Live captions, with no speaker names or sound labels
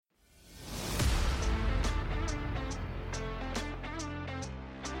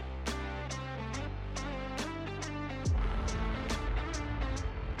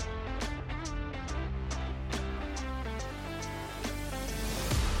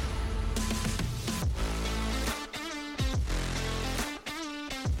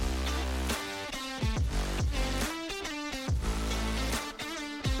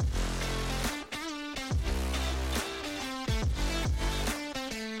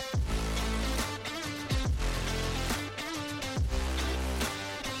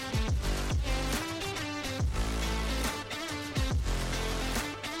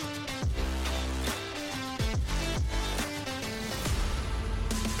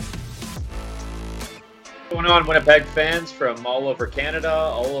What's going on, Winnipeg fans from all over Canada,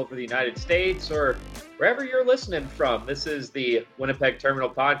 all over the United States, or wherever you're listening from? This is the Winnipeg Terminal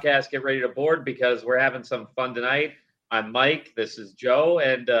Podcast. Get ready to board because we're having some fun tonight. I'm Mike. This is Joe.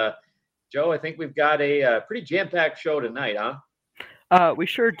 And Joe, I think we've got a pretty jam-packed show tonight, huh? We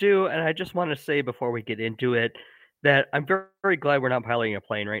sure do. And I just want to say before we get into it that I'm very, very glad we're not piloting a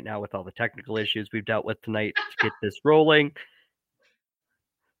plane right now with all the technical issues we've dealt with tonight to get this rolling.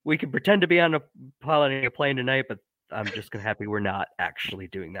 We can pretend to be piloting a plane tonight, but I'm just happy we're not actually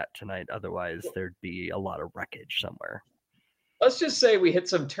doing that tonight. Otherwise, there'd be a lot of wreckage somewhere. Let's just say we hit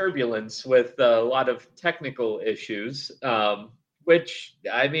some turbulence with a lot of technical issues, which,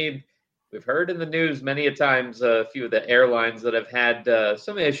 I mean, we've heard in the news many a times a few of the airlines that have had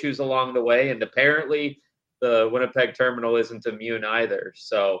some issues along the way, and apparently the Winnipeg terminal isn't immune either.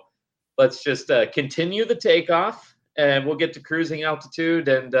 So let's just continue the takeoff. And we'll get to cruising altitude,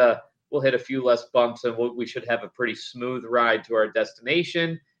 and we'll hit a few less bumps, and we should have a pretty smooth ride to our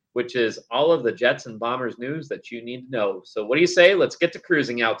destination, which is all of the Jets and Bombers news that you need to know. So what do you say? Let's get to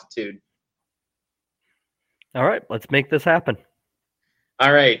cruising altitude. All right, let's make this happen.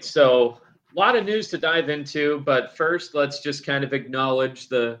 All right, so a lot of news to dive into, but first let's just kind of acknowledge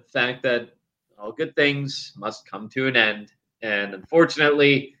the fact that all good things must come to an end. And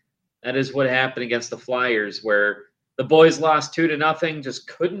unfortunately, that is what happened against the Flyers, where the boys lost 2-0, just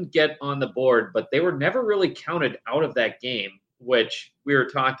couldn't get on the board, but they were never really counted out of that game, which we were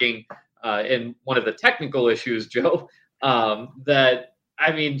talking in one of the technical issues, Joe, that,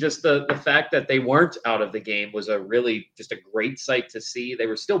 I mean, just the fact that they weren't out of the game was just a great sight to see. They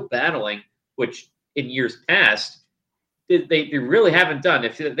were still battling, which in years past, they really haven't done.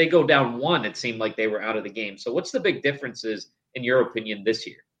 If they go down one, it seemed like they were out of the game. So what's the big differences, in your opinion, this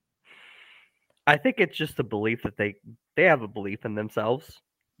year? I think it's just the belief that they have a belief in themselves.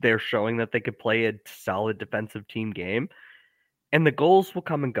 They're showing that they could play a solid defensive team game, and the goals will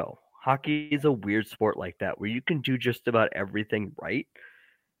come and go. Hockey is a weird sport like that, where you can do just about everything right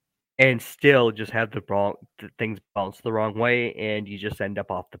and still just have things bounce the wrong way, and you just end up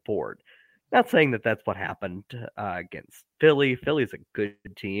off the board. Not saying that that's what happened against Philly. Philly's a good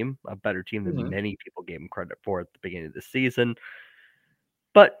team, a better team than many people gave them credit for at the beginning of the season.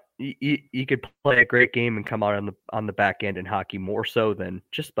 But you could play a great game and come out on the back end in hockey more so than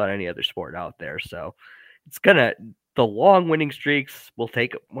just about any other sport out there. So the long winning streaks will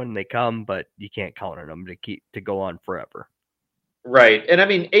take it when they come, but you can't count on them to go on forever. Right. And I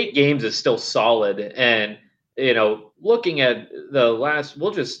mean, 8 games is still solid. And, looking at the last,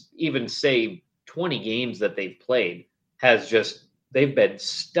 we'll just even say 20 games that they've played they've been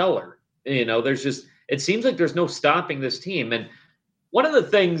stellar. It seems like there's no stopping this team. And one of the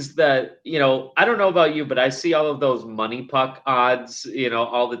things that, I don't know about you, but I see all of those money puck odds,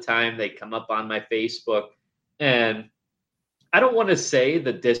 all the time. They come up on my Facebook. And I don't want to say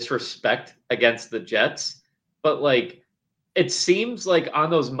the disrespect against the Jets, but it seems like on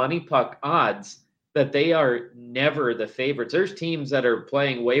those money puck odds that they are never the favorites. There's teams that are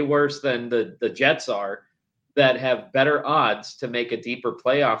playing way worse than the Jets are that have better odds to make a deeper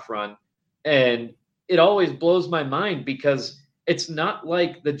playoff run. And it always blows my mind because it's not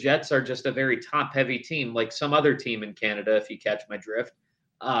like the Jets are just a very top-heavy team like some other team in Canada, if you catch my drift.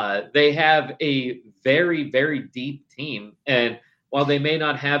 They have a very, very deep team. And while they may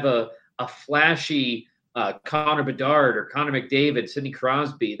not have a flashy Connor Bedard or Connor McDavid, Sidney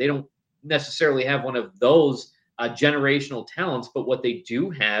Crosby, they don't necessarily have one of those generational talents. But what they do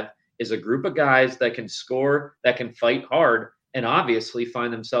have is a group of guys that can score, that can fight hard, and obviously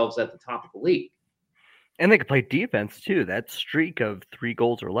find themselves at the top of the league. And they can play defense, too. That streak of 3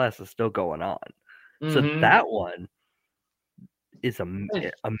 goals or less is still going on. So that one is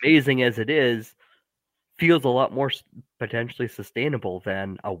amazing as it is, feels a lot more potentially sustainable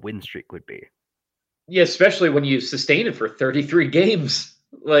than a win streak would be. Yeah, especially when you sustain it for 33 games.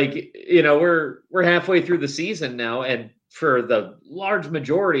 We're halfway through the season now, and for the large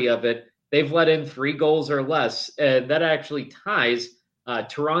majority of it, they've let in 3 goals or less. And that actually ties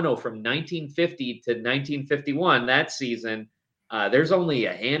Toronto from 1950 to 1951, that season. There's only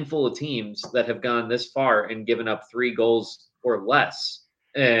a handful of teams that have gone this far and given up 3 goals or less.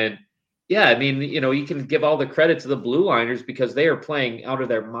 And yeah, I mean, you can give all the credit to the Blue Liners because they are playing out of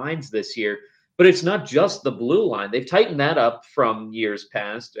their minds this year. But it's not just the blue line. They've tightened that up from years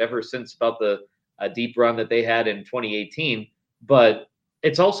past, ever since about the deep run that they had in 2018. But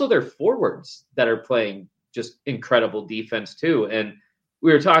it's also their forwards that are playing just incredible defense too. And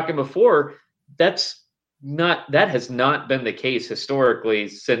we were talking before, that has not been the case historically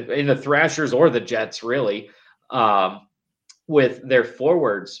in the Thrashers or the Jets, really. with their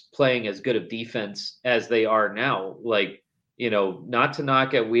forwards playing as good of defense as they are now. Like, not to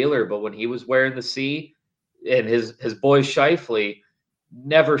knock at Wheeler, but when he was wearing the C and his boy Shifley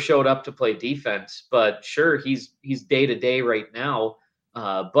never showed up to play defense. But sure, he's day to day right now.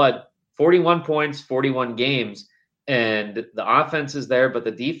 But 41 points, 41 games, and the offense is there, but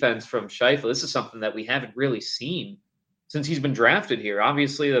the defense from Shifley, this is something that we haven't really seen since he's been drafted here.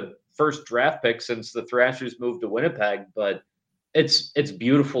 Obviously, the first draft pick since the Thrashers moved to Winnipeg, but it's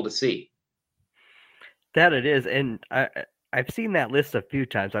beautiful to see. That it is, and I've seen that list a few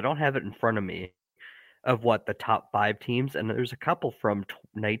times. I don't have it in front of me of what the top 5 teams, and there's a couple from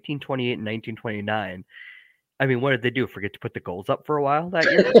 1928 and 1929. I mean, what did they do? Forget to put the goals up for a while that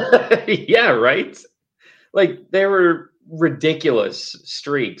year? Yeah, right. Like, they were ridiculous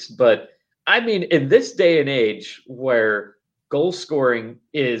streaks, but I mean, in this day and age where goal scoring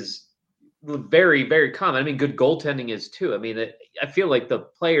is very, very common. I mean, good goaltending is too. I mean, I feel like the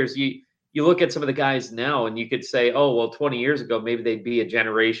players, you look at some of the guys now and you could say, oh, well, 20 years ago, maybe they'd be a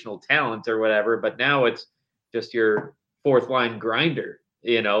generational talent or whatever, but now it's just your fourth line grinder,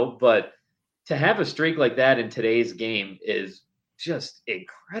 but to have a streak like that in today's game is just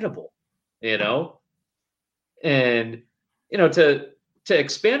incredible, and, to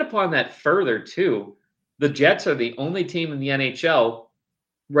expand upon that further too, the Jets are the only team in the NHL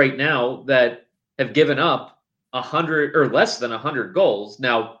right now that have given up 100 or less than 100 goals.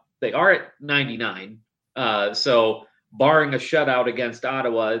 Now, they are at 99. So barring a shutout against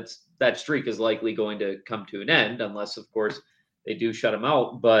Ottawa, that streak is likely going to come to an end unless, of course, they do shut them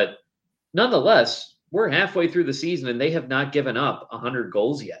out. But nonetheless, we're halfway through the season and they have not given up 100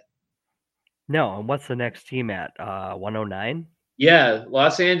 goals yet. No, and what's the next team at? 109? Yeah,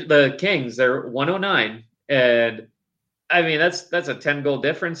 the Kings, they're 109. And I mean, that's a 10-goal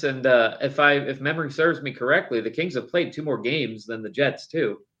difference. And if memory serves me correctly, the Kings have played 2 more games than the Jets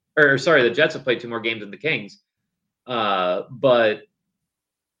too. Or sorry, the Jets have played 2 more games than the Kings. But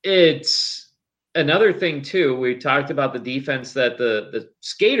it's another thing too. We talked about the defense that the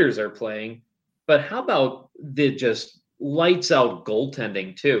skaters are playing, but how about the just lights out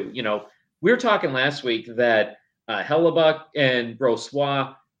goaltending too? We were talking last week that Hellebuck and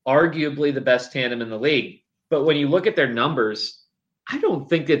Brossoit, arguably the best tandem in the league. But when you look at their numbers, I don't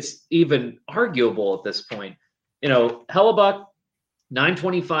think it's even arguable at this point. Hellebuck,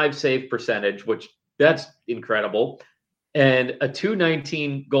 925 save percentage, which that's incredible, and a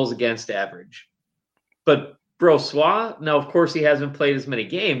 219 goals against average. But Brossoit, now, of course, he hasn't played as many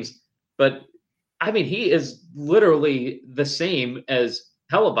games, but I mean, he is literally the same as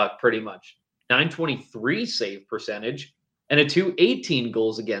Hellebuck pretty much. 923 save percentage and a 218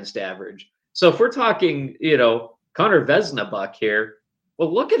 goals against average. So if we're talking, Connor Vesna here,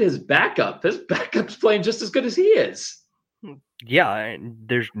 well, look at his backup. His backup's playing just as good as he is. Yeah, and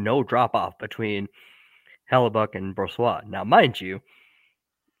there's no drop off between Hellebuck and Brossoit. Now, mind you,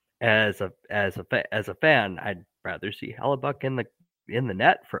 as a fan, I'd rather see Hellebuck in the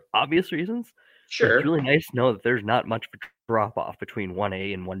net for obvious reasons. Sure, it's really nice to know that there's not much of a drop off between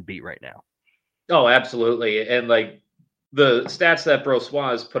 1A and 1B right now. Oh, absolutely, and like the stats that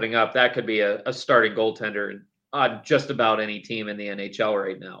Brossoit is putting up, that could be a starting goaltender on just about any team in the NHL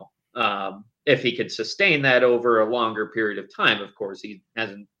right now. If he could sustain that over a longer period of time, of course, he's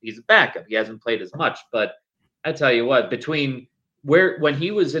a backup. He hasn't played as much, but I tell you what, between when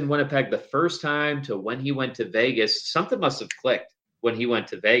he was in Winnipeg the first time to when he went to Vegas, something must have clicked when he went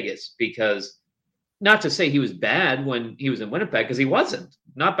to Vegas, because not to say he was bad when he was in Winnipeg, because he wasn't,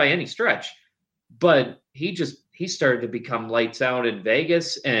 not by any stretch, but he started to become lights out in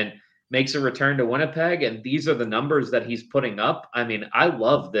Vegas and makes a return to Winnipeg, and these are the numbers that he's putting up. I mean, I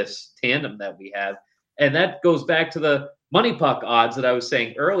love this tandem that we have, and that goes back to the money puck odds that I was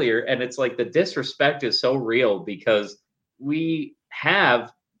saying earlier, and it's like the disrespect is so real because we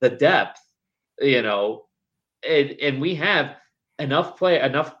have the depth, and we have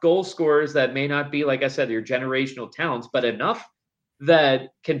enough goal scorers that may not be, like I said, your generational talents, but enough that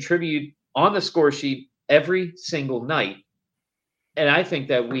contribute on the score sheet every single night. And I think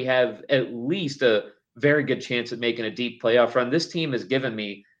that we have at least a very good chance at making a deep playoff run. This team has given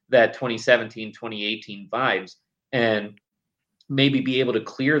me that 2017, 2018 vibes, and maybe be able to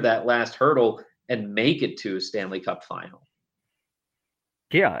clear that last hurdle and make it to a Stanley Cup final.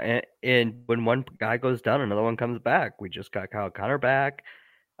 Yeah, and when one guy goes down, another one comes back. We just got Kyle Connor back.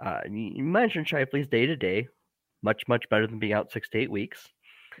 You mentioned Shifley's day-to-day, much, much better than being out 6 to 8 weeks.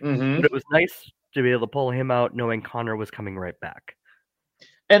 Mm-hmm. But it was nice to be able to pull him out knowing Connor was coming right back.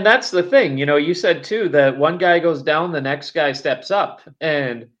 And that's the thing, you said too, that one guy goes down, the next guy steps up.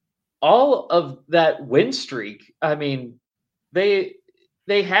 And all of that win streak, I mean, they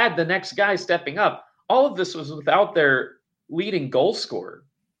they had the next guy stepping up. All of this was without their leading goal scorer.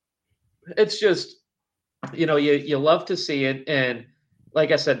 It's just, you love to see it. And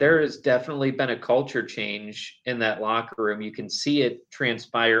like I said, there has definitely been a culture change in that locker room. You can see it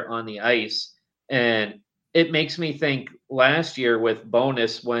transpire on the ice. And it makes me think last year with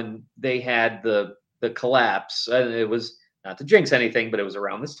Bonus when they had the collapse, and it was not to jinx anything, but it was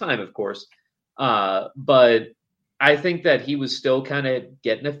around this time, of course. But I think that he was still kind of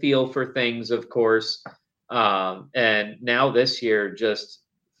getting a feel for things, of course. And now this year, just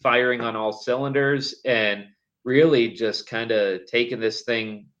firing on all cylinders and really just kind of taking the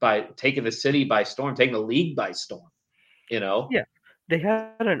city by storm, taking the league by storm, you know? Yeah, they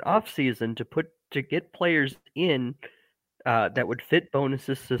had an off season to get players in that would fit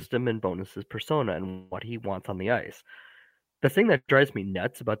Bonus's system and Bonus's persona and what he wants on the ice. The thing that drives me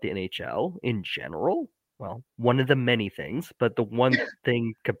nuts about the NHL in general, well, one of the many things, but the one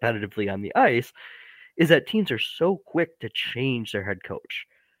thing competitively on the ice is that teams are so quick to change their head coach.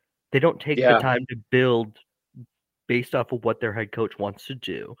 They don't take the Yeah. time to build based off of what their head coach wants to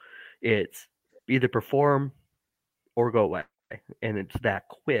do. It's either perform or go away, and it's that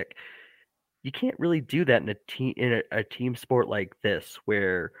quick. You can't really do that in a team sport like this,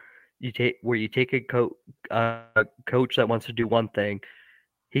 where you take a coach that wants to do one thing,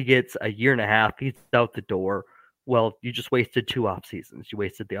 he gets a year and a half, he's out the door. Well, you just wasted 2 off seasons. You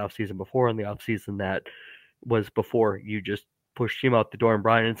wasted the off season before and the off season that was before. You just pushed him out the door and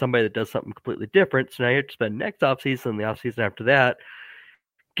brought in somebody that does something completely different. So now you have to spend next off season and the off season after that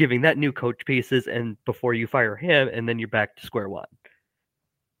giving that new coach pieces, and before you fire him, and then you're back to square one.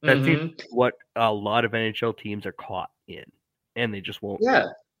 That seems what a lot of NHL teams are caught in, and they just won't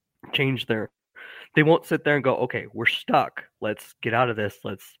change they won't sit there and go, okay, we're stuck. Let's get out of this.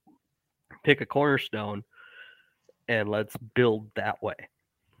 Let's pick a cornerstone and let's build that way.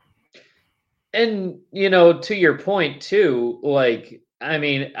 And, to your point too, like, I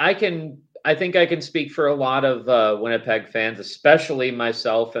mean, I think I can speak for a lot of Winnipeg fans, especially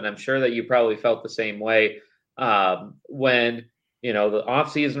myself, and I'm sure that you probably felt the same way when the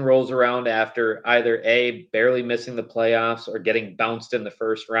offseason rolls around after either barely missing the playoffs or getting bounced in the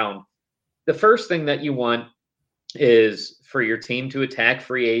first round. The first thing that you want is for your team to attack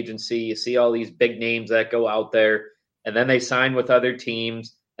free agency. You see all these big names that go out there, and then they sign with other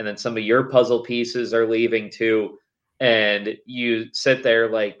teams, and then some of your puzzle pieces are leaving too. And you sit there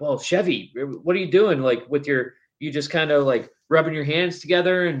like, well, Chevy, what are you doing? Like you just kind of like rubbing your hands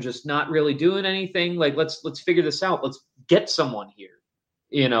together and just not really doing anything. Like, let's figure this out. Let's get someone here,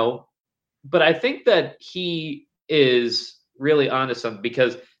 But I think that he is really onto something,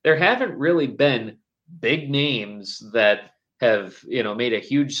 because there haven't really been big names that have, made a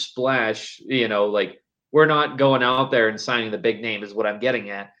huge splash, like we're not going out there and signing the big name is what I'm getting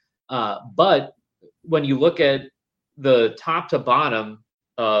at. But when you look at the top to bottom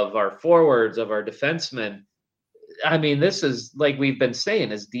of our forwards, of our defensemen, I mean, this is, like we've been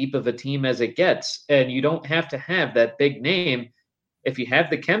saying, as deep of a team as it gets. And you don't have to have that big name if you have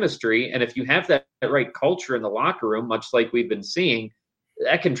the chemistry and if you have that right culture in the locker room, much like we've been seeing.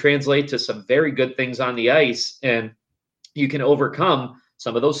 That can translate to some very good things on the ice, and you can overcome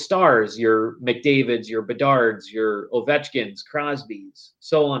some of those stars, your McDavids, your Bedards, your Ovechkins, Crosbys,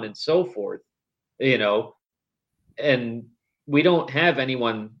 so on and so forth, and we don't have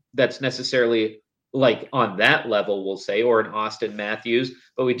anyone that's necessarily like on that level, we'll say, or an Austin Matthews,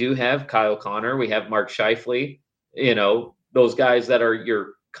 but we do have Kyle Connor, we have Mark Scheifele, those guys that are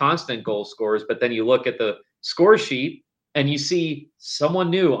your constant goal scorers. But then you look at the score sheet and you see someone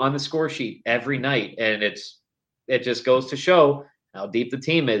new on the score sheet every night, and it just goes to show how deep the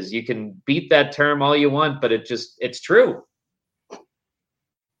team is. You can beat that term all you want, but it's true.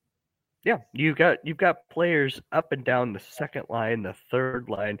 Yeah, you've got players up and down the second line, the third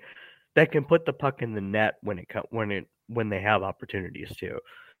line, that can put the puck in the net when they have opportunities to.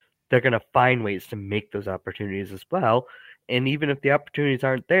 They're going to find ways to make those opportunities as well. And even if the opportunities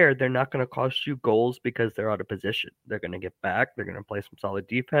aren't there, they're not going to cost you goals because they're out of position. They're going to get back. They're going to play some solid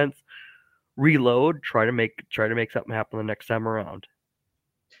defense, reload, try to make something happen the next time around.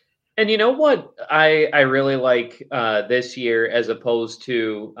 And you know what I really like this year as opposed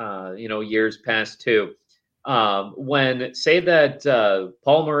to years past too. When say that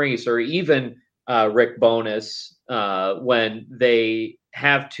Paul Maurice or even Rick Bowness, when they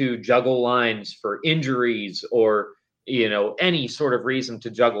have to juggle lines for injuries or any sort of reason to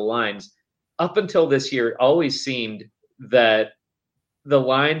juggle lines, up until this year, it always seemed that the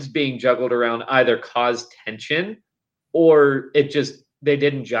lines being juggled around either caused tension or they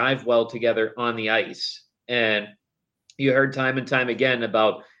didn't jive well together on the ice. And You heard time and time again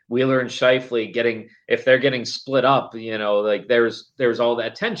about Wheeler and Scheifele getting, if they're getting split up, like there's all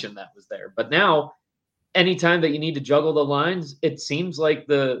that tension that was there. But now, anytime that you need to juggle the lines, it seems like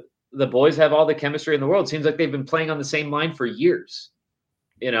the boys have all the chemistry in the world. It seems like they've been playing on the same line for years,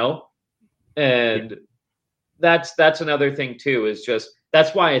 and that's another thing too, is just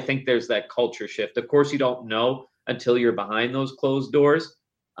that's why I think there's that culture shift. Of course, you don't know until you're behind those closed doors.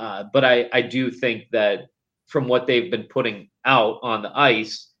 But I do think that from what they've been putting out on the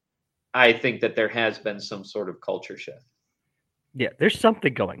ice, I think that there has been some sort of culture shift. Yeah, there's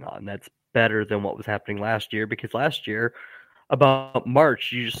something going on that's better than what was happening last year, because last year, about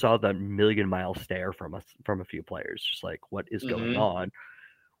March, you just saw the million-mile stare from a few players, just like, what is going on,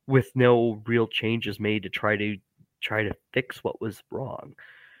 with no real changes made to try to fix what was wrong.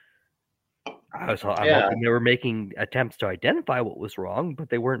 I'm hoping they were making attempts to identify what was wrong, but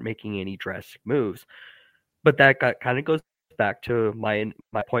they weren't making any drastic moves. But that kind of goes back to my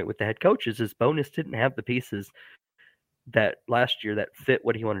point with the head coaches, is Bowness didn't have the pieces that last year that fit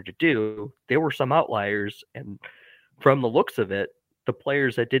what he wanted to do. There were some outliers, and from the looks of it, the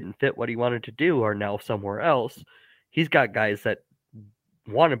players that didn't fit what he wanted to do are now somewhere else. He's got guys that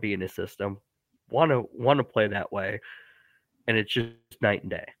want to be in his system, want to play that way, and it's just night and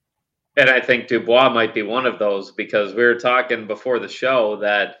day. And I think Dubois might be one of those, because we were talking before the show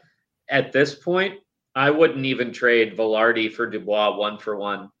that at this point, I wouldn't even trade Velarde for Dubois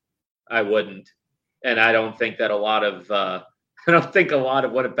 1-for-1. I wouldn't, and I don't think that a lot of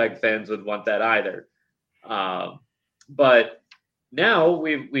Winnipeg fans would want that either. But now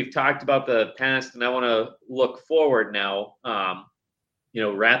we've talked about the past, and I want to look forward now.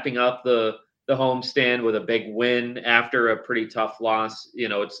 Wrapping up the homestand with a big win after a pretty tough loss.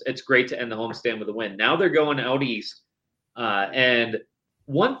 It's great to end the homestand with a win. Now they're going out east, and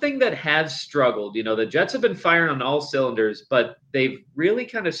one thing that has struggled, the Jets have been firing on all cylinders, but they've really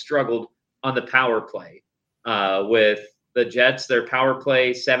kind of struggled on the power play. With the Jets, their power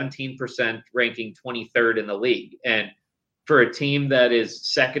play 17%, ranking 23rd in the league, and for a team that is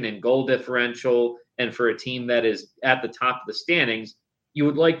second in goal differential, and for a team that is at the top of the standings, you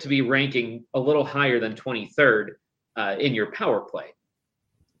would like to be ranking a little higher than 23rd in your power play.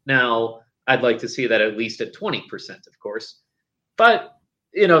 Now, I'd like to see that at least at 20%, of course. But,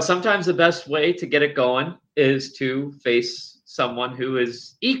 sometimes the best way to get it going is to face someone who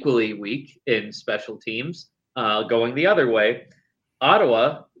is equally weak in special teams, going the other way.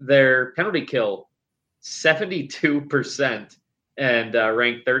 Ottawa, their penalty kill, 72%, and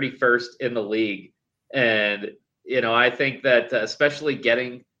ranked 31st in the league. And I think that especially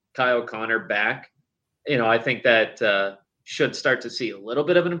getting Kyle Connor back, I think that should start to see a little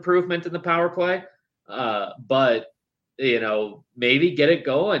bit of an improvement in the power play. But, maybe get it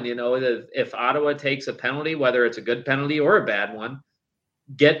going. If Ottawa takes a penalty, whether it's a good penalty or a bad one,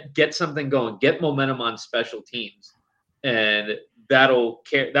 get something going, get momentum on special teams. And that'll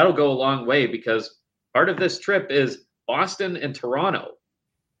go a long way, because part of this trip is Boston and Toronto.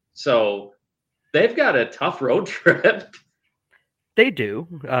 So they've got a tough road trip. They do.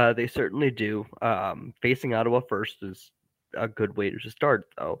 They certainly do. Facing Ottawa first is a good way to start,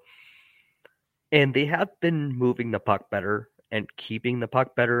 though. And they have been moving the puck better and keeping the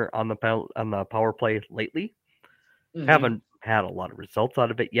puck better on the power play lately. Mm-hmm. Haven't had a lot of results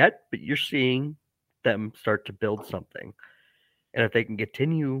out of it yet, but you're seeing them start to build something. And if they can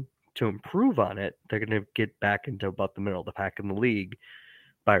continue to improve on it, they're going to get back into about the middle of the pack in the league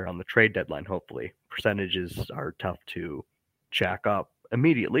by around the trade deadline, hopefully. Percentages are tough to jack up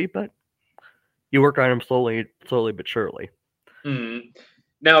immediately, but you work on them slowly but surely. Mm-hmm.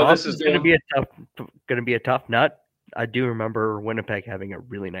 Now, Boston's this is going to be a tough nut. I do remember Winnipeg having a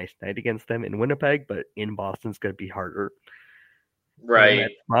really nice night against them in Winnipeg, but in Boston's going to be harder. Right. And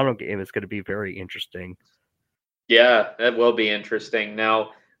that Toronto game is going to be very interesting. Yeah, that will be interesting. Now,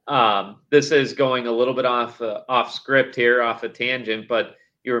 this is going a little bit off script here, off a tangent, but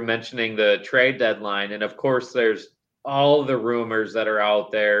you were mentioning the trade deadline, and of course, there's all the rumors that are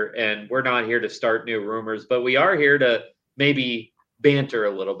out there, and we're not here to start new rumors, but we are here to maybe banter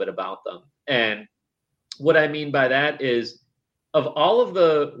a little bit about them. And what I mean by that is, of all of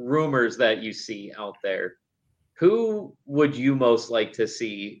the rumors that you see out there, who would you most like to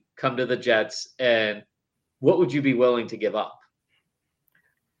see come to the Jets, and what would you be willing to give up?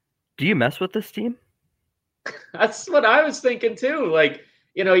 Do you mess with this team? That's what I was thinking too. Like,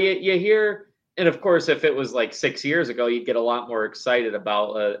 you hear, and of course, if it was like 6 years ago, you'd get a lot more excited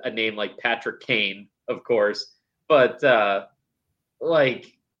about a name like Patrick Kane, of course. But I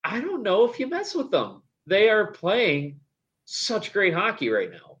don't know if you mess with them. They are playing such great hockey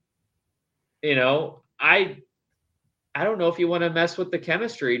right now. I don't know if you want to mess with the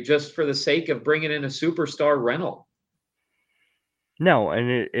chemistry just for the sake of bringing in a superstar rental. No,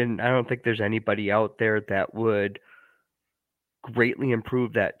 and I don't think there's anybody out there that would greatly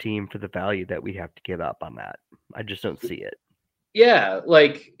improve that team for the value that we have to give up on that. I just don't see it. Yeah,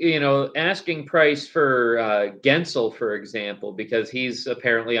 like, asking price for Gensel, for example, because he's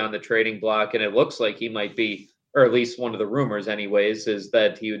apparently on the trading block, and it looks like he might be, or at least one of the rumors, anyways, is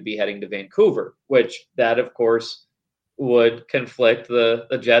that he would be heading to Vancouver, which that, of course, would conflict the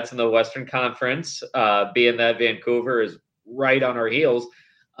Jets in the Western Conference, being that Vancouver is right on our heels.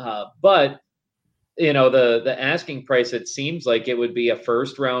 But the asking price, it seems like it would be a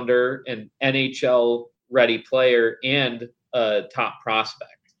first rounder, an NHL ready player, and a top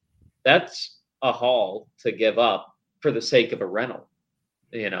prospect. That's a haul to give up for the sake of a rental.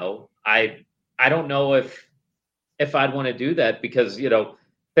 I don't know if I'd want to do that because,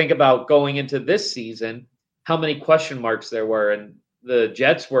 think about going into this season, how many question marks there were. And the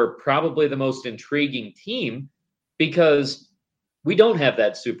Jets were probably the most intriguing team because we don't have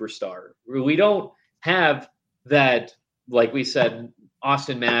that superstar. We don't have that, like we said,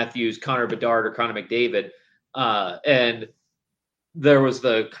 Austin Matthews, Connor Bedard, or Connor McDavid. And there was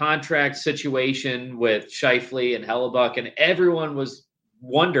the contract situation with Scheifele and Hellebuck, and everyone was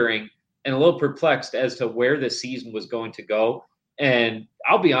wondering and a little perplexed as to where the season was going to go. And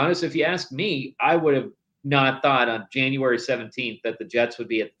I'll be honest, if you ask me, I would have not thought on January 17th that the Jets would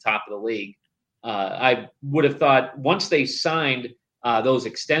be at the top of the league. I would have thought once they signed those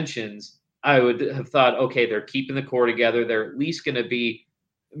extensions, I would have thought, okay, they're keeping the core together. They're at least going to be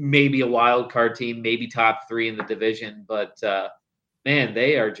maybe a wild card team, maybe top 3 in the division. But man,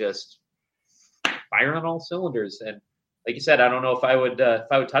 they are just firing on all cylinders. And like you said, I don't know if I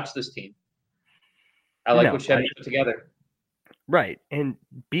would touch this team. I like what Chevy put together. Right, and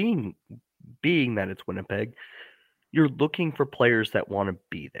being that it's Winnipeg, you're looking for players that want to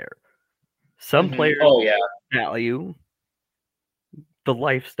be there. Some players value the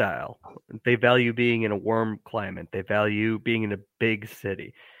lifestyle. They value being in a warm climate. They value being in a big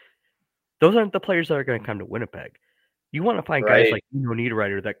city. Those aren't the players that are going to come to Winnipeg. You want to find guys like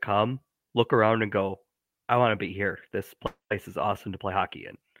Niederreiter that come, look around, and go, I want to be here. This place is awesome to play hockey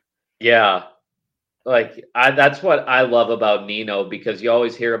in. Yeah. That's what I love about Nino, because you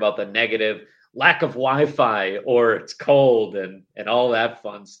always hear about the negative lack of Wi-Fi or it's cold and all that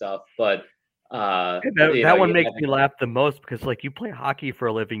fun stuff. But that one makes me laugh the most because, like, you play hockey for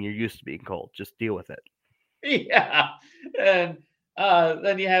a living, you're used to being cold. Just deal with it. Yeah. And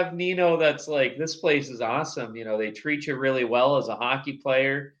then you have Nino that's like, this place is awesome. They treat you really well as a hockey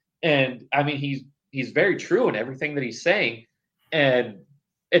player. And I mean, he's very true in everything that he's saying. And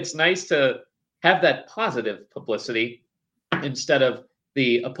it's nice to have that positive publicity instead of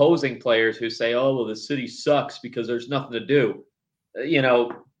the opposing players who say, oh, well, the city sucks because there's nothing to do.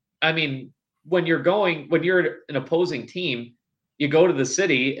 I mean, when you're an opposing team, you go to the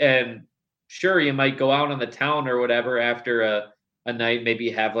city and sure, you might go out on the town or whatever after a night, maybe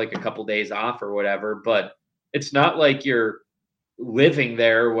you have like a couple days off or whatever, but it's not like you're living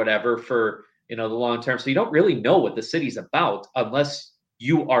there or whatever for, the long term. So you don't really know what the city's about unless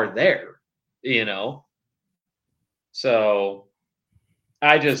you are there, So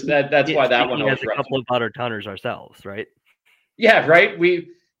I just, that's why that one has a couple of out-of-towners ourselves, right? Yeah, right.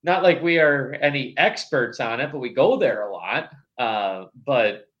 Not like we are any experts on it, but we go there a lot.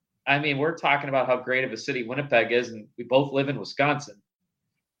 But I mean, we're talking about how great of a city Winnipeg is, and we both live in Wisconsin.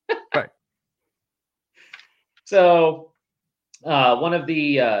 Right. So one of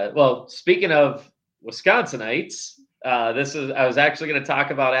the speaking of Wisconsinites, I was actually going to talk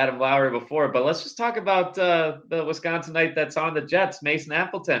about Adam Lowry before, but let's just talk about the Wisconsinite that's on the Jets, Mason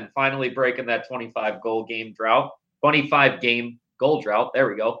Appleton, finally breaking that 25 game goal drought. There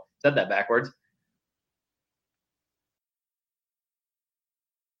we go. Said that backwards.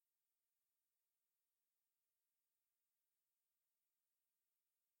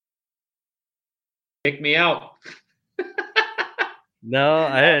 Kick me out. No,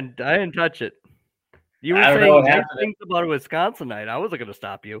 I didn't touch it. You were saying nice things about a Wisconsinite. I wasn't going to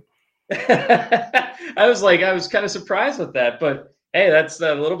stop you. I was kind of surprised with that, but hey, that's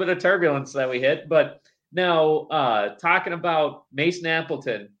a little bit of turbulence that we hit. But now, talking about Mason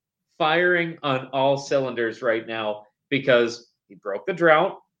Appleton firing on all cylinders right now because he broke the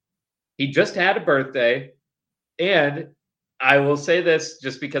drought. He just had a birthday, and I will say this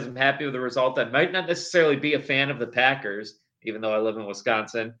just because I'm happy with the result. I might not necessarily be a fan of the Packers, even though I live in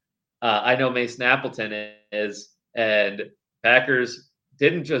Wisconsin. I know Mason Appleton is, and Packers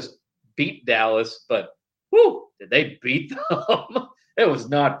didn't just beat Dallas, but did they beat them? It was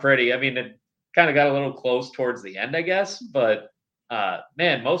not pretty. I mean, kind of got a little close towards the end, I guess. But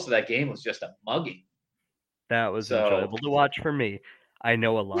man, most of that game was just a mugging. That was So enjoyable to watch for me. I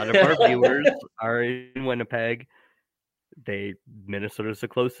know a lot of our viewers are in Winnipeg. Minnesota's the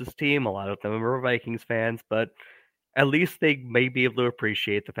closest team. A lot of them are Vikings fans, but at least they may be able to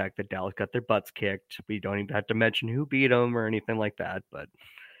appreciate the fact that Dallas got their butts kicked. We don't even have to mention who beat them or anything like that. But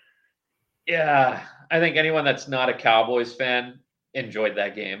yeah, I think anyone that's not a Cowboys fan enjoyed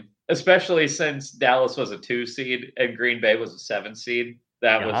that game, especially since Dallas was a 2 seed and Green Bay was a 7 seed.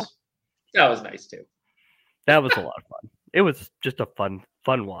 That was nice too. That was a lot of fun. It was just a fun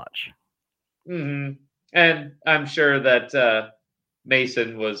watch. Mm-hmm. And I'm sure that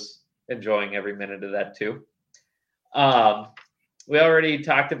Mason was enjoying every minute of that too. We already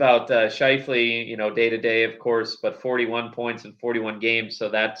talked about Scheifele, day to day, of course, but 41 points in 41 games, so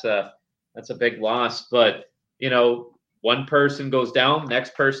that's a big loss. But one person goes down,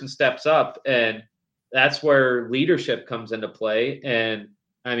 next person steps up, and that's where leadership comes into play. And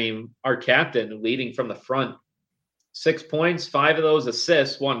I mean, our captain leading from the front, 6 points, 5 of those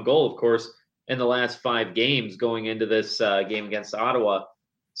assists, 1 goal, of course, in the last 5 games going into this game against Ottawa.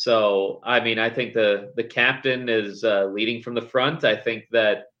 So, I mean, I think the captain is leading from the front. I think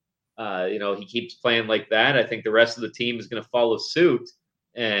that, he keeps playing like that. I think the rest of the team is going to follow suit.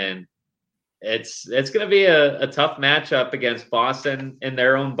 And it's going to be a tough matchup against Boston in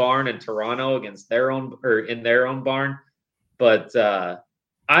their own barn and Toronto against in their own barn. But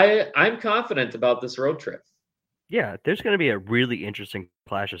I'm confident about this road trip. Yeah, there's going to be a really interesting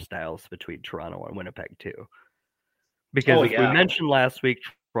clash of styles between Toronto and Winnipeg too. Because we mentioned last week,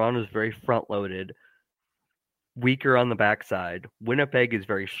 Toronto is very front-loaded, weaker on the backside. Winnipeg is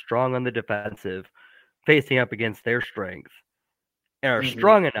very strong on the defensive, facing up against their strength, and are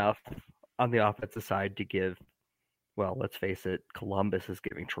strong enough on the offensive side to give, well, let's face it, Columbus is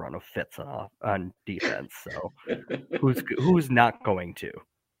giving Toronto fits on defense. So who's not going to?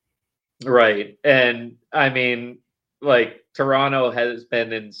 Right. And I mean, like, Toronto has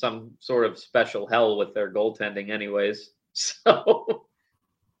been in some sort of special hell with their goaltending anyways. So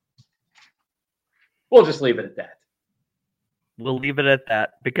we'll just leave it at that. We'll leave it at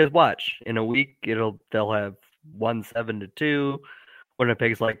that because watch, in a week they'll have won 7-2.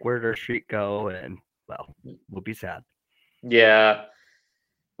 Winnipeg's like, where'd our streak go? And well, we'll be sad. Yeah.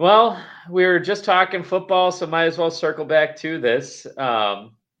 Well, we were just talking football, so might as well circle back to this.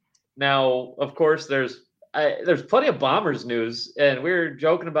 Now, of course, there's plenty of Bombers news, and we were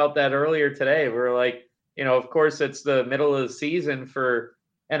joking about that earlier today. We were like, of course, it's the middle of the season for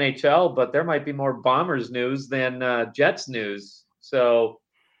NHL, but there might be more Bombers news than Jets news. So,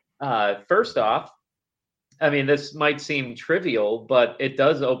 first off, I mean, this might seem trivial, but it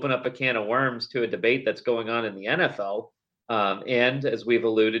does open up a can of worms to a debate that's going on in the NFL. And as we've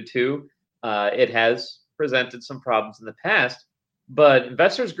alluded to, it has presented some problems in the past. But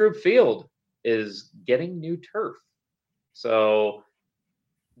Investors Group Field is getting new turf. So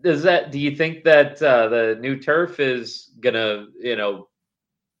do you think that the new turf is gonna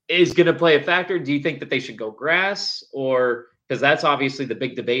play a factor? Do you think that they should go grass, or because that's obviously the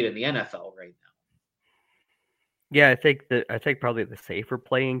big debate in the NFL right now? Yeah, I think probably the safer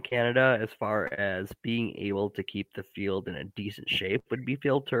play in Canada as far as being able to keep the field in a decent shape would be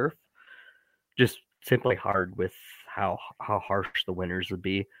field turf. Just simply hard with how harsh the winters would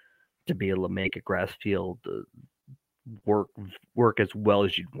be to be able to make a grass field work as well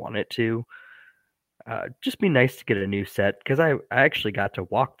as you'd want it to. Just be nice to get a new set because I actually got to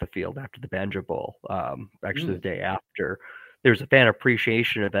walk the field after the Banjo Bowl. The day after, there was a fan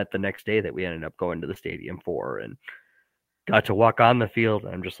appreciation event the next day that we ended up going to the stadium for, and got to walk on the field.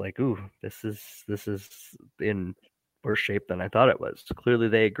 And I'm just like, ooh, this is in worse shape than I thought it was. So clearly,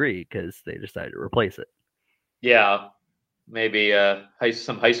 they agree because they decided to replace it. Yeah, maybe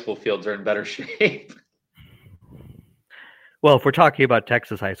some high school fields are in better shape. Well, if we're talking about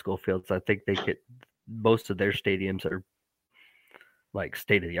Texas high school fields, I think most of their stadiums are like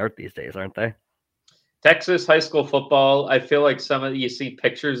state of the art these days, aren't they? Texas high school football, I feel like you see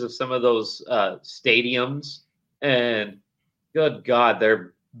pictures of some of those stadiums, and good God,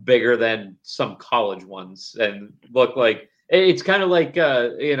 they're bigger than some college ones and look like it's kind of like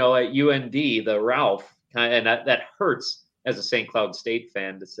at UND, the Ralph, and that hurts as a St. Cloud State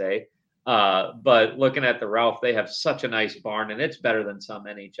fan to say. But looking at the Ralph, they have such a nice barn, and it's better than some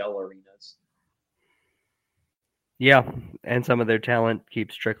NHL arenas. Yeah, and some of their talent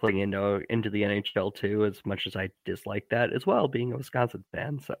keeps trickling into the NHL too, as much as I dislike that as well, being a Wisconsin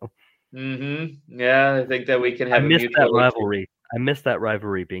fan. So, yeah, I think that we can have. I missed that rivalry. I missed that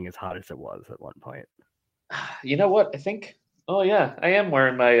rivalry being as hot as it was at one point. You know what? I think Oh yeah, I am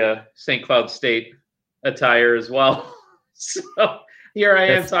wearing my St. Cloud State attire as well. So here I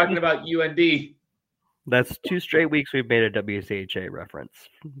am talking about UND. That's 2 straight weeks we've made a WCHA reference.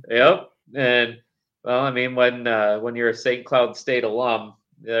 Yep, and well, I mean, when you're a St. Cloud State alum,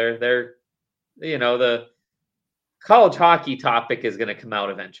 they're the college hockey topic is going to come out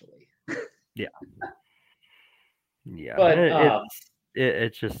eventually. Yeah, yeah, But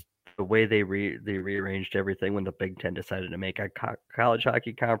it's just the way they rearranged everything when the Big Ten decided to make a college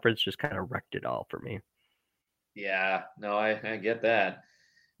hockey conference just kind of wrecked it all for me. yeah, no, I get that.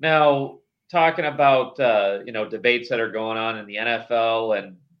 Now, talking about debates that are going on in the NFL,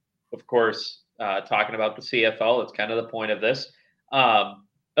 and of course talking about the CFL, it's kind of the point of this. A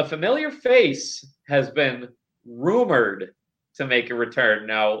familiar face has been rumored to make a return.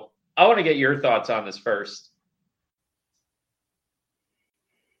 Now, I want to get your thoughts on this first.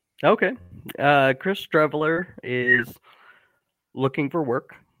 Okay, Chris Streveler is looking for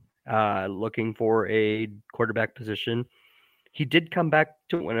work, looking for a quarterback position. He did come back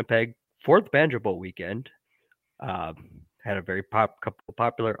to Winnipeg for the Banjo Bowl weekend. Had a very couple of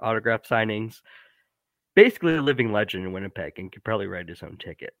popular autograph signings. Basically a living legend in Winnipeg and could probably write his own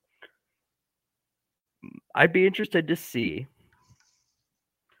ticket. I'd be interested to see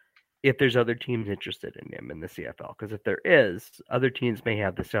if there's other teams interested in him in the CFL. Because if there is, other teams may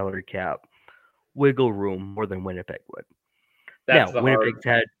have the salary cap wiggle room more than Winnipeg would. That's now,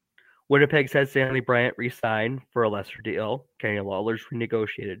 Winnipeg's had Stanley Bryant re-sign for a lesser deal. Kenny Lawler's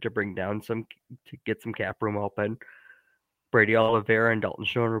renegotiated to bring down to get some cap room open. Brady Oliveira and Dalton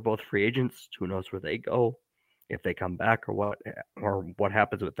Schoen are both free agents. Who knows where they go, if they come back or what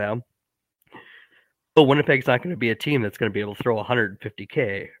happens with them. But Winnipeg's not going to be a team that's going to be able to throw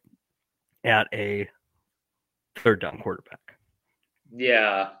 $150K at a third down quarterback.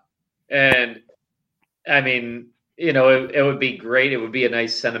 Yeah. And I mean, it would be great. It would be a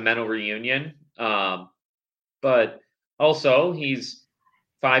nice sentimental reunion. But also he's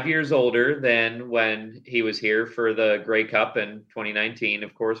 5 years older than when he was here for the Grey Cup in 2019,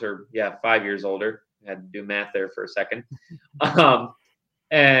 of course, 5 years older. I had to do math there for a second.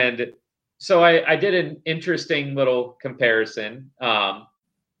 And so I did an interesting little comparison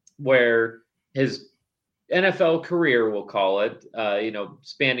where his NFL career, we'll call it,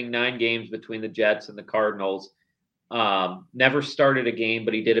 spanning 9 games between the Jets and the Cardinals, never started a game,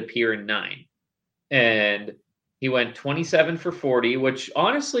 but he did appear in 9. And he went 27 for 40, which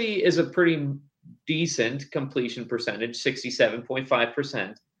honestly is a pretty decent completion percentage,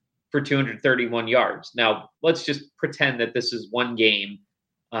 67.5% for 231 yards. Now, let's just pretend that this is one game.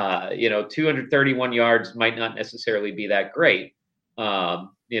 231 yards might not necessarily be that great,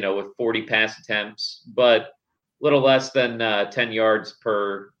 with 40 pass attempts, but a little less than 10 yards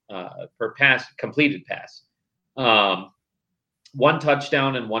per pass, completed pass. 1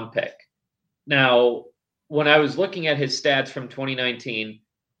 touchdown and 1 pick. Now, when I was looking at his stats from 2019,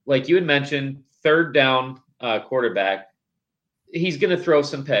 like you had mentioned, third down quarterback, he's going to throw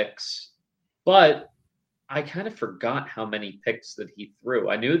some picks, but I kind of forgot how many picks that he threw.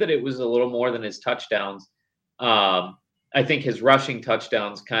 I knew that it was a little more than his touchdowns. I think his rushing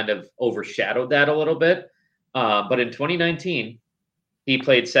touchdowns kind of overshadowed that a little bit. But in 2019, he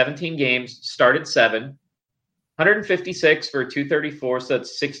played 17 games, started 7, 156 for 234, so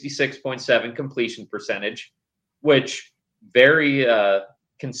that's 66.7 completion percentage, which very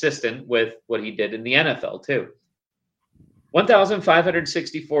consistent with what he did in the NFL too.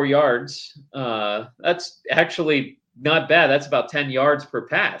 1,564 yards. That's actually not bad. That's about 10 yards per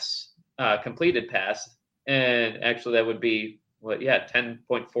pass, completed pass. And actually that would be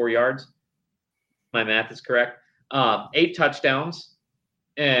 10.4 yards. My math is correct. 8 touchdowns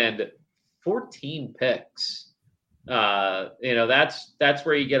and 14 picks. That's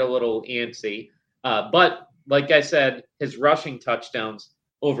where you get a little antsy. But like I said, his rushing touchdowns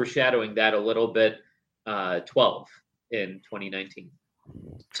overshadowing that a little bit, 12 in 2019.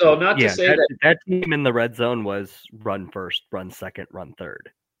 So not to say that team in the red zone was run first, run second, run third.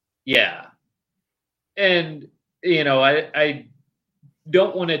 Yeah. And, I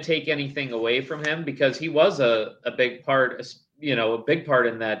don't want to take anything away from him because he was a big part,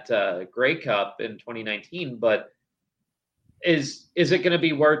 in that Grey Cup in 2019, but is it going to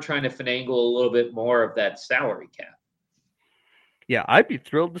be worth trying to finagle a little bit more of that salary cap? Yeah, I'd be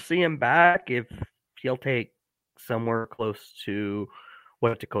thrilled to see him back if he'll take somewhere close to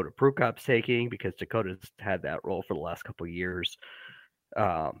what Dakota Prukop's taking, because Dakota's had that role for the last couple of years.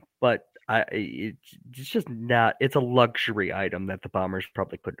 But it's just not. It's a luxury item that the Bombers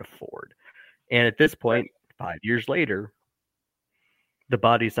probably couldn't afford. And at this point, 5 years later, the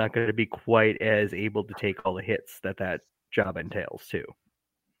body's not going to be quite as able to take all the hits that job entails too.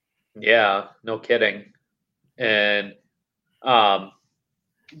 Yeah, no kidding. And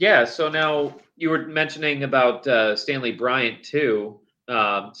yeah, so now you were mentioning about Stanley Bryant too.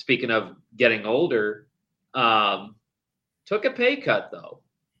 Speaking of getting older, took a pay cut though.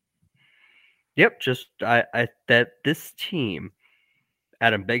 Yep, just I that this team,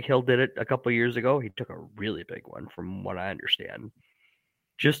 Adam Bighill did it a couple of years ago. He took a really big one, from what I understand,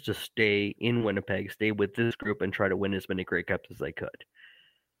 just to stay in Winnipeg, stay with this group, and try to win as many Grey Cups as they could.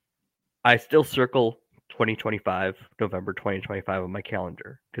 I still circle 2025, November 2025 on my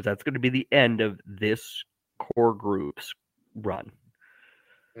calendar, because that's going to be the end of this core group's run.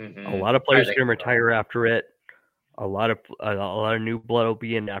 Mm-hmm. A lot of players are going to retire after it. A lot of new blood will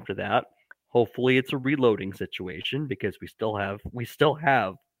be in after that. Hopefully, it's a reloading situation because we still have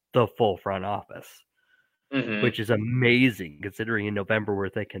the full front office, which is amazing considering in November where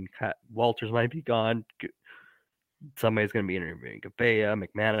they can cut. Walters might be gone. Somebody's going to be interviewing Gabea,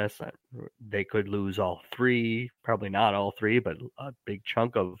 McManus. They could lose all three, probably not all three, but a big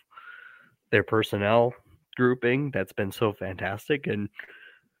chunk of their personnel grouping that's been so fantastic. And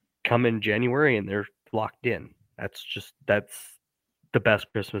come in January and they're locked in. That's the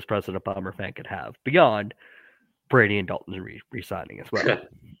best Christmas present a Bomber fan could have, beyond Brady and Dalton's re-signing as well.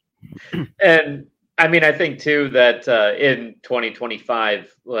 And I mean, I think too that in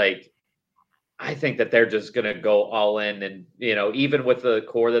 2025, like, I think that they're just going to go all in, and even with the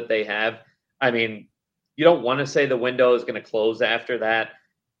core that they have, I mean, you don't want to say the window is going to close after that,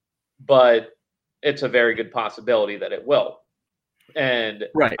 but it's a very good possibility that it will. And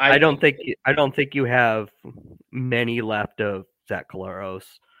right, I don't think you have many left of Zach Collaros,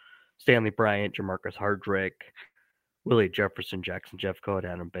 Stanley Bryant, Jamarcus Hardrick, Willie Jefferson, Jackson Jeffcoat,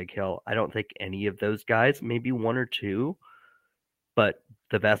 Adam Bighill. I don't think any of those guys, maybe one or two, but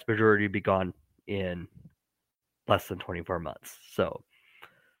the vast majority will be gone in less than 24 months. So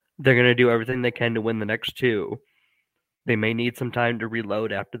they're going to do everything they can to win the next two. They may need some time to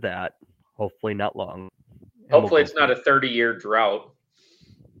reload after that. Hopefully not long. Hopefully it's not a 30-year drought.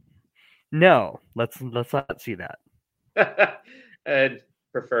 No, let's not see that. I'd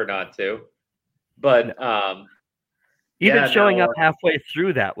prefer not to. But even showing up halfway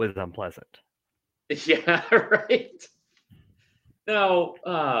through that was unpleasant. Yeah, right. Now,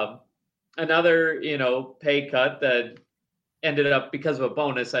 another, pay cut that ended up because of a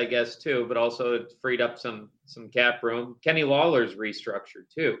bonus, I guess, too, but also it freed up some cap room. Kenny Lawler's restructured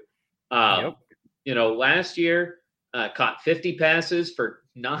too. Yep. Last year caught 50 passes for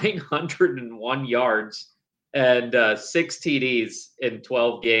 901 yards and 6 TDs in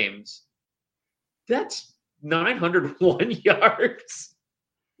 12 games. That's 901 yards.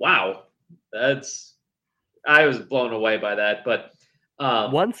 Wow. I was blown away by that. But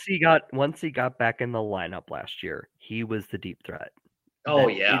once he got back in the lineup last year, he was the deep threat.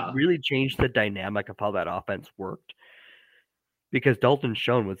 It really changed the dynamic of how that offense worked. Because Dalton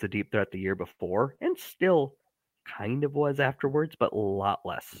Schoen was the deep threat the year before, and still kind of was afterwards, but a lot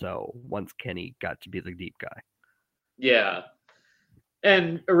less so once Kenny got to be the deep guy. Yeah.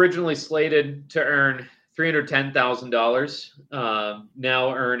 And originally slated to earn $310,000,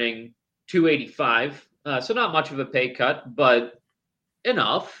 now earning $285,000. So not much of a pay cut, but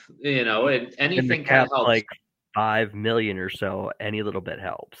enough, and anything kind of helps. Like $5 million or so, any little bit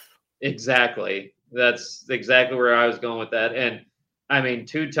helps. Exactly. That's exactly where I was going with that. And I mean,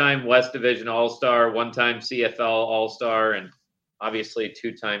 2-time West Division All-Star, 1-time CFL All-Star, and obviously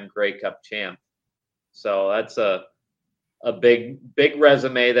 2-time Grey Cup champ. So that's a big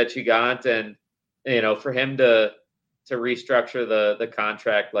resume that you got. And, for him to restructure the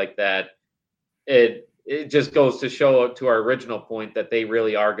contract like that, it just goes to show to our original point that they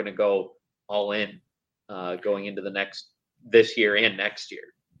really are going to go all in going into this year and next year.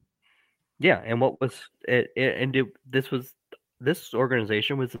 Yeah, and what was this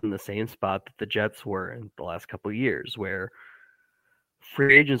organization was in the same spot that the Jets were in the last couple of years, where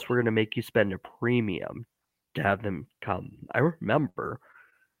free agents were going to make you spend a premium to have them come. I remember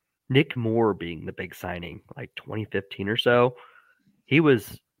Nick Moore being the big signing, like 2015 or so. He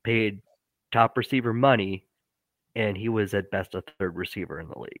was paid top receiver money, and he was at best a third receiver in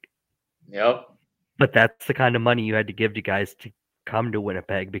the league. Yep. But that's the kind of money you had to give to guys to come to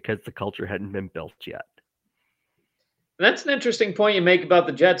Winnipeg because the culture hadn't been built yet. That's an interesting point you make about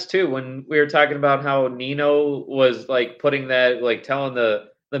the Jets too. When we were talking about how Nino was like putting that, like telling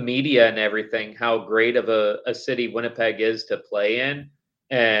the media and everything how great of a city Winnipeg is to play in,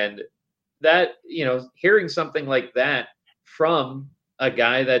 and that hearing something like that from a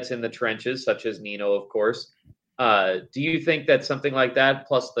guy that's in the trenches, such as Nino, of course. Do you think that something like that,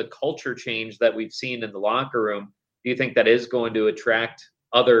 plus the culture change that we've seen in the locker room, do you think that is going to attract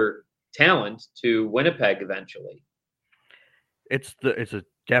other talent to Winnipeg eventually? It's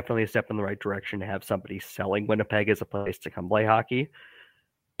definitely a step in the right direction to have somebody selling Winnipeg as a place to come play hockey,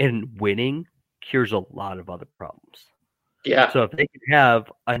 and winning cures a lot of other problems. Yeah. So if they can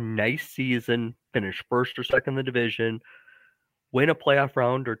have a nice season, finish first or second in the division, win a playoff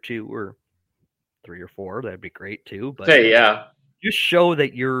round or 2 or 3 or 4, that'd be great too. But Yeah. just show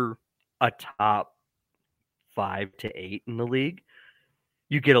that you're a top 5 to 8 in the league.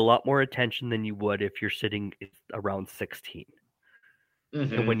 You get a lot more attention than you would if you're sitting around 16.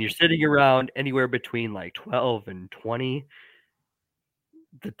 Mm-hmm. And when you're sitting around anywhere between like 12 and 20,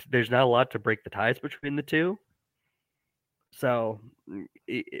 there's not a lot to break the ties between the two. So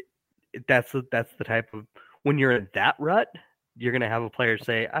that's the type of, when you're in that rut, you're going to have a player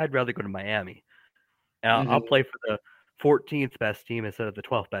say, I'd rather go to Miami. And I'll play for the 14th best team instead of the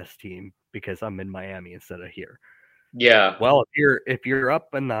 12th best team because I'm in Miami instead of here. Yeah. Well, if you're up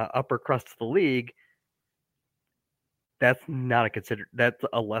in the upper crust of the league, that's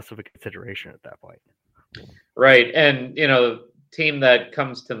a less of a consideration at that point. Right. And, the team that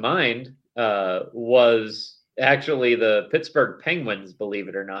comes to mind was actually the Pittsburgh Penguins, believe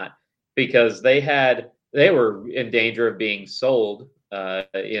it or not, because they were in danger of being sold,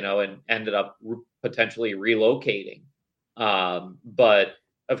 and ended up potentially relocating. But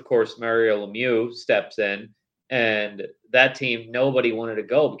of course, Mario Lemieux steps in, and that team, nobody wanted to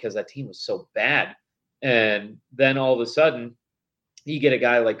go because that team was so bad. And then all of a sudden, you get a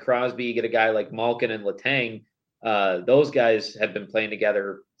guy like Crosby, you get a guy like Malkin and Letang. Those guys have been playing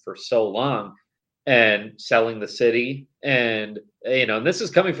together for so long and selling the city. And, and this is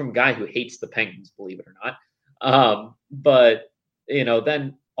coming from a guy who hates the Penguins, believe it or not. But,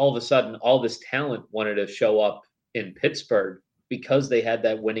 then all of a sudden, all this talent wanted to show up in Pittsburgh because they had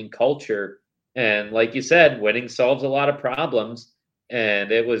that winning culture. And like you said, winning solves a lot of problems.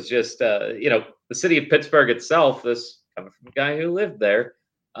 And it was just, the city of Pittsburgh itself, this coming from a guy who lived there,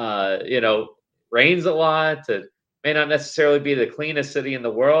 rains a lot. It may not necessarily be the cleanest city in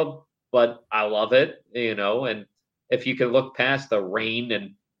the world, but I love it, and if you can look past the rain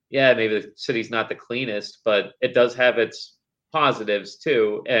and maybe the city's not the cleanest, but it does have its positives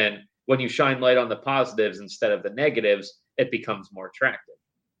too. And when you shine light on the positives instead of the negatives, it becomes more attractive.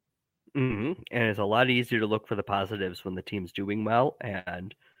 Mm-hmm. And it's a lot easier to look for the positives when the team's doing well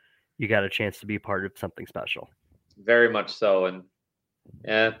and you got a chance to be part of something special. Very much so.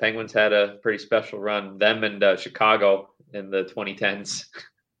 And Penguins had a pretty special run, them and Chicago in the 2010s.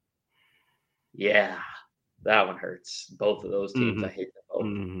 Yeah, that one hurts. Both of those teams, I hate them both.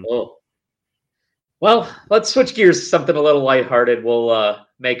 Mm-hmm. Oh. Well, let's switch gears to something a little lighthearted. We'll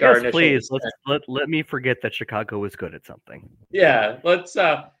make our initial. Please, let me forget that Chicago was good at something. Yeah, let's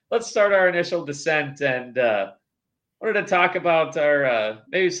start our initial descent, and wanted to talk about our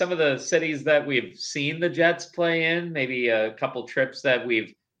maybe some of the cities that we've seen the Jets play in, maybe a couple trips that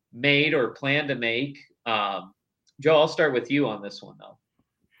we've made or plan to make. Joe, I'll start with you on this one, though.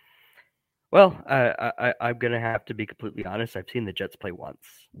 Well, I'm going to have to be completely honest. I've seen the Jets play once.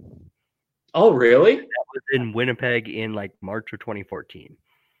 Oh, really? That was in Winnipeg in like March of 2014.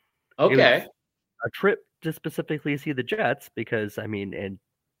 Okay. A trip to specifically see the Jets because, in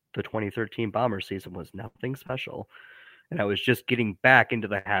the 2013 Bomber season was nothing special. And I was just getting back into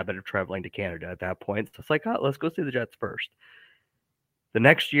the habit of traveling to Canada at that point. So it's like, let's go see the Jets first. The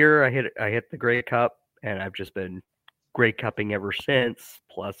next year, I hit the Grey Cup, and I've just been Grey Cupping ever since,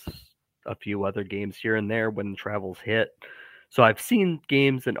 plus a few other games here and there when the travels hit. So I've seen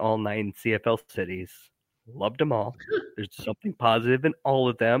games in all 9 CFL cities. Loved them all. There's something positive in all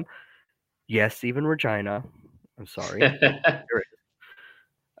of them. Yes, even Regina. I'm sorry.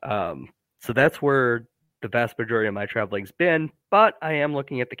 So that's where the vast majority of my traveling's been. But I am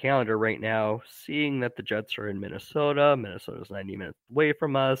looking at the calendar right now, seeing that the Jets are in Minnesota. Minnesota's 90 minutes away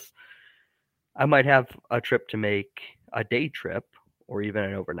from us. I might have a trip to make, a day trip, or even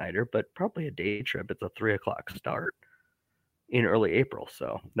an overnighter, but probably a day trip. It's a 3:00 start in early April,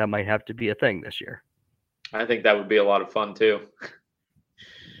 so that might have to be a thing this year. I think that would be a lot of fun too.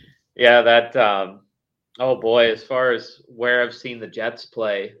 Yeah, that oh boy, as far as where I've seen the Jets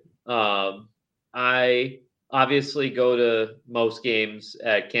play, I obviously go to most games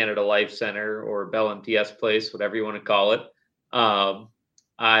at Canada Life Center or Bell MTS Place, whatever you want to call it.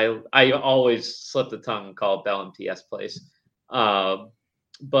 I always slip the tongue and call it Bell MTS Place.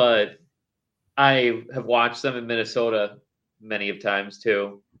 But I have watched them in Minnesota many of times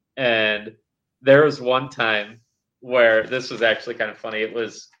too. And there was one time where this was actually kind of funny. It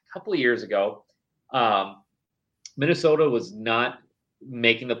was a couple of years ago. Minnesota was not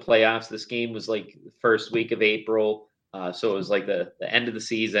making the playoffs. This game was like the first week of April. So it was like the end of the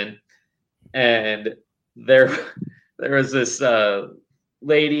season. And there was this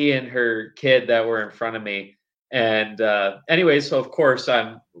lady and her kid that were in front of me. And anyway, so of course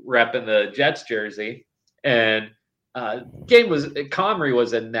I'm repping the Jets jersey. And game was Comrie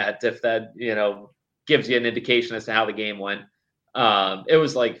was in net, if that gives you an indication as to how the game went. It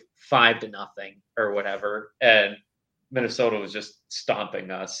was like 5-0 or whatever, and Minnesota was just stomping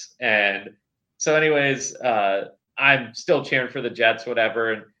us. And so, anyways, I'm still cheering for the Jets,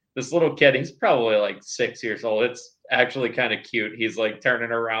 whatever. And this little kid, he's probably like 6 years old. It's actually kind of cute. He's like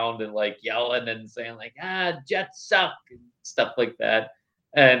turning around and like yelling and saying like, Jets suck and stuff like that.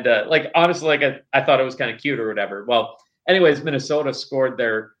 And like, honestly, like I thought it was kind of cute or whatever. Well, anyways, Minnesota scored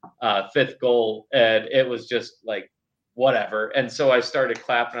their 5th goal, and it was just like, whatever. And so I started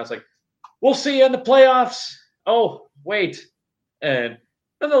clapping. I was like, we'll see you in the playoffs. Oh, wait. And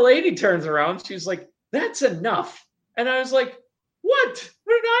then the lady turns around. She's like, that's enough. And I was like, what?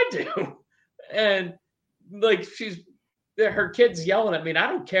 What did I do? And like, her kid's yelling at me. And I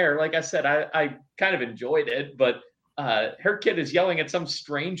don't care. Like I said, I kind of enjoyed it, but her kid is yelling at some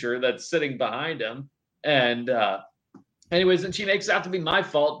stranger that's sitting behind him. And anyways, and she makes it out to be my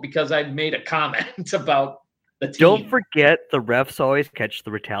fault because I made a comment about the team. Don't forget, the refs always catch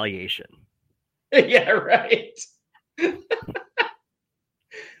the retaliation. Yeah, right.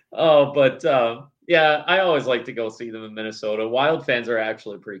 Oh, but yeah, I always like to go see them in Minnesota. Wild fans are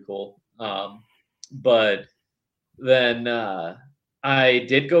actually pretty cool. But then I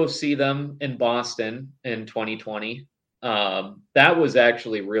did go see them in Boston in 2020. That was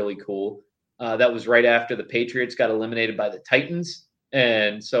actually really cool. That was right after the Patriots got eliminated by the Titans.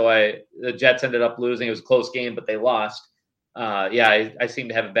 And so the Jets ended up losing. It was a close game, but they lost. I seem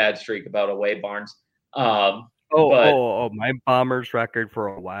to have a bad streak about away barns. My Bombers record for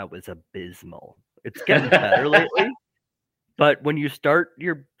a while was abysmal. It's getting better lately. But when you start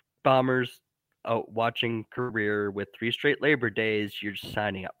your Bombers watching career with 3 straight Labor Days, you're just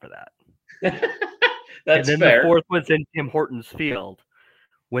signing up for that. That's and then fair. The 4th was in Tim Hortons Field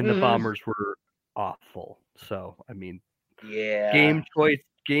when the Bombers were awful. So, I mean, yeah,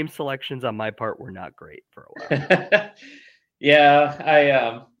 game selections on my part were not great for a while. Yeah,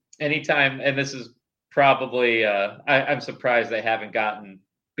 I anytime, and this is probably I'm surprised they haven't gotten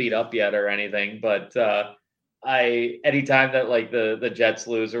beat up yet or anything, but anytime that like the Jets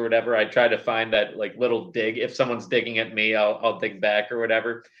lose or whatever, I try to find that like little dig. If someone's digging at me, I'll dig back or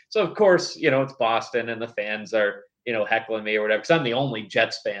whatever. So of course, it's Boston and the fans are heckling me or whatever because I'm the only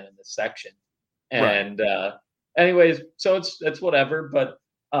Jets fan in this section. And right. Anyways, so it's whatever. But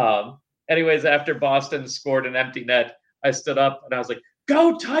anyways, after Boston scored an empty net, I stood up and I was like,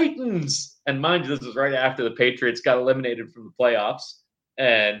 "Go Titans!" And mind you, this was right after the Patriots got eliminated from the playoffs.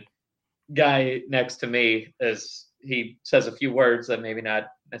 And guy next to me, as he says a few words that maybe not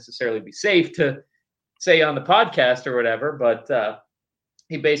necessarily be safe to say on the podcast or whatever, but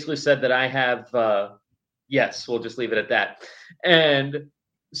he basically said that I have yes, we'll just leave it at that. And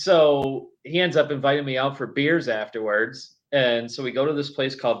so he ends up inviting me out for beers afterwards. And so we go to this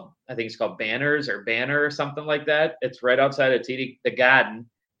place called, I think it's called Banners or Banner or something like that. It's right outside of the Garden.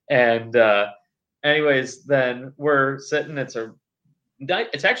 And anyways, then we're sitting. It's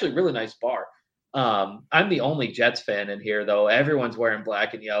actually a really nice bar. I'm the only Jets fan in here, though. Everyone's wearing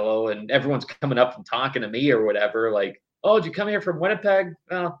black and yellow, and everyone's coming up and talking to me or whatever. Like, "Oh, did you come here from Winnipeg?"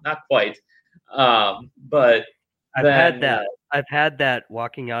 Well, not quite. But I've had that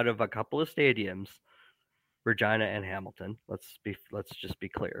walking out of a couple of stadiums, Regina and Hamilton. Let's just be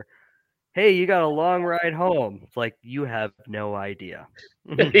clear. Hey, you got a long ride home. It's like, you have no idea.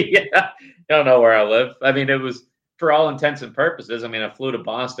 Yeah, I don't know where I live. I mean, it was, for all intents and purposes, I mean, I flew to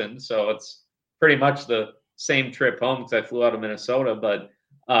Boston, so it's pretty much the same trip home because I flew out of Minnesota. But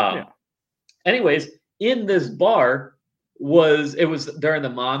anyways, in this bar it was during the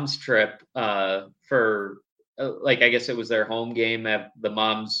mom's trip for like, I guess it was their home game. The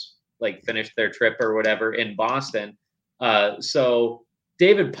moms like finished their trip or whatever in Boston. So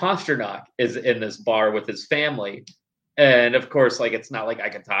David Pasternak is in this bar with his family. And of course, like, it's not like I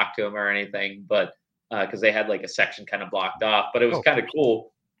could talk to him or anything, but because they had like a section kind of blocked off, but it was kind of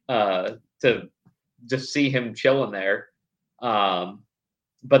cool to just see him chilling there.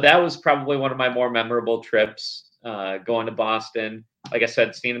 But that was probably one of my more memorable trips, going to Boston. Like I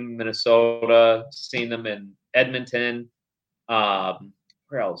said, seen them in Minnesota, seen them in Edmonton,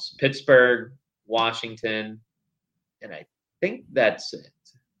 where else? Pittsburgh, Washington, and I think that's it.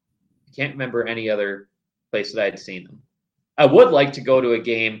 I can't remember any other place that I'd seen them. I would like to go to a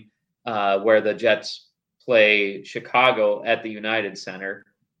game where the Jets play Chicago at the United Center,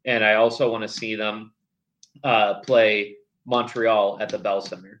 and I also want to see them play Montreal at the Bell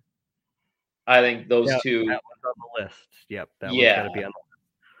Center. I think those two. That one's on the list. Yep, that one's Yeah. got to be on the list.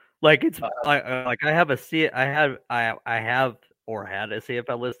 Like it's like I have a I have or had a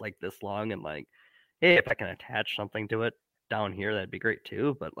CFL list like this long, and like, hey, if I can attach something to it down here, that'd be great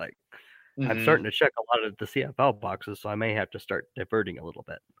too. But like, I'm starting to check a lot of the CFL boxes, so I may have to start diverting a little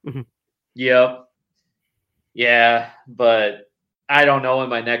bit. Yep. Yeah, but I don't know when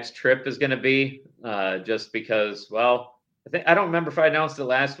my next trip is going to be, just because, well, I don't remember if I announced it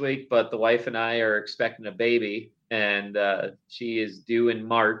last week, but the wife and I are expecting a baby, and she is due in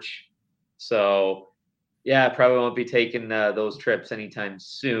March. So, yeah, I probably won't be taking those trips anytime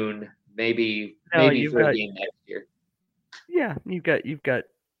soon. Maybe for a game next year. Yeah, you've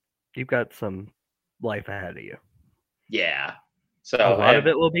got some life ahead of you. Yeah. So a lot of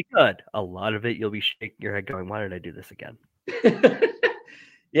it will be good. A lot of it you'll be shaking your head going, why did I do this again?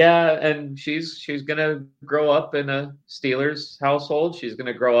 Yeah, and she's gonna grow up in a Steelers household. She's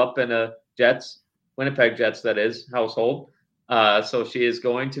gonna grow up in a Winnipeg Jets, that is, household. So she is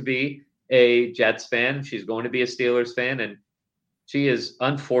going to be a Jets fan. She's going to be a Steelers fan, and she is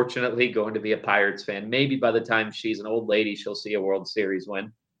unfortunately going to be a Pirates fan. Maybe by the time she's an old lady, she'll see a World Series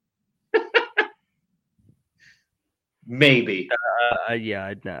win. Maybe.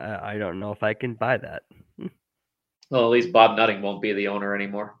 Yeah, I don't know if I can buy that. Well, at least Bob Nutting won't be the owner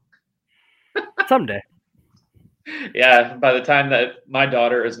anymore. Someday. Yeah, by the time that my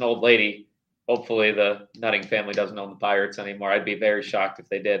daughter is an old lady, hopefully the Nutting family doesn't own the Pirates anymore. I'd be very shocked if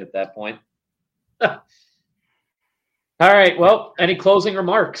they did at that point. All right. Well, any closing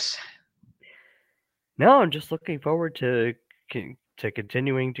remarks? No, I'm just looking forward to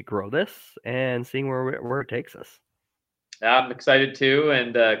continuing to grow this and seeing where it takes us. I'm excited too,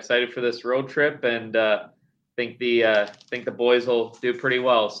 and excited for this road trip, and think the boys will do pretty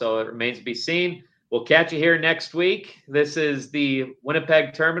well. So it remains to be seen. We'll catch you here next week. This is the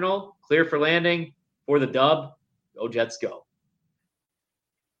Winnipeg Terminal, clear for landing for the dub. Go Jets, go!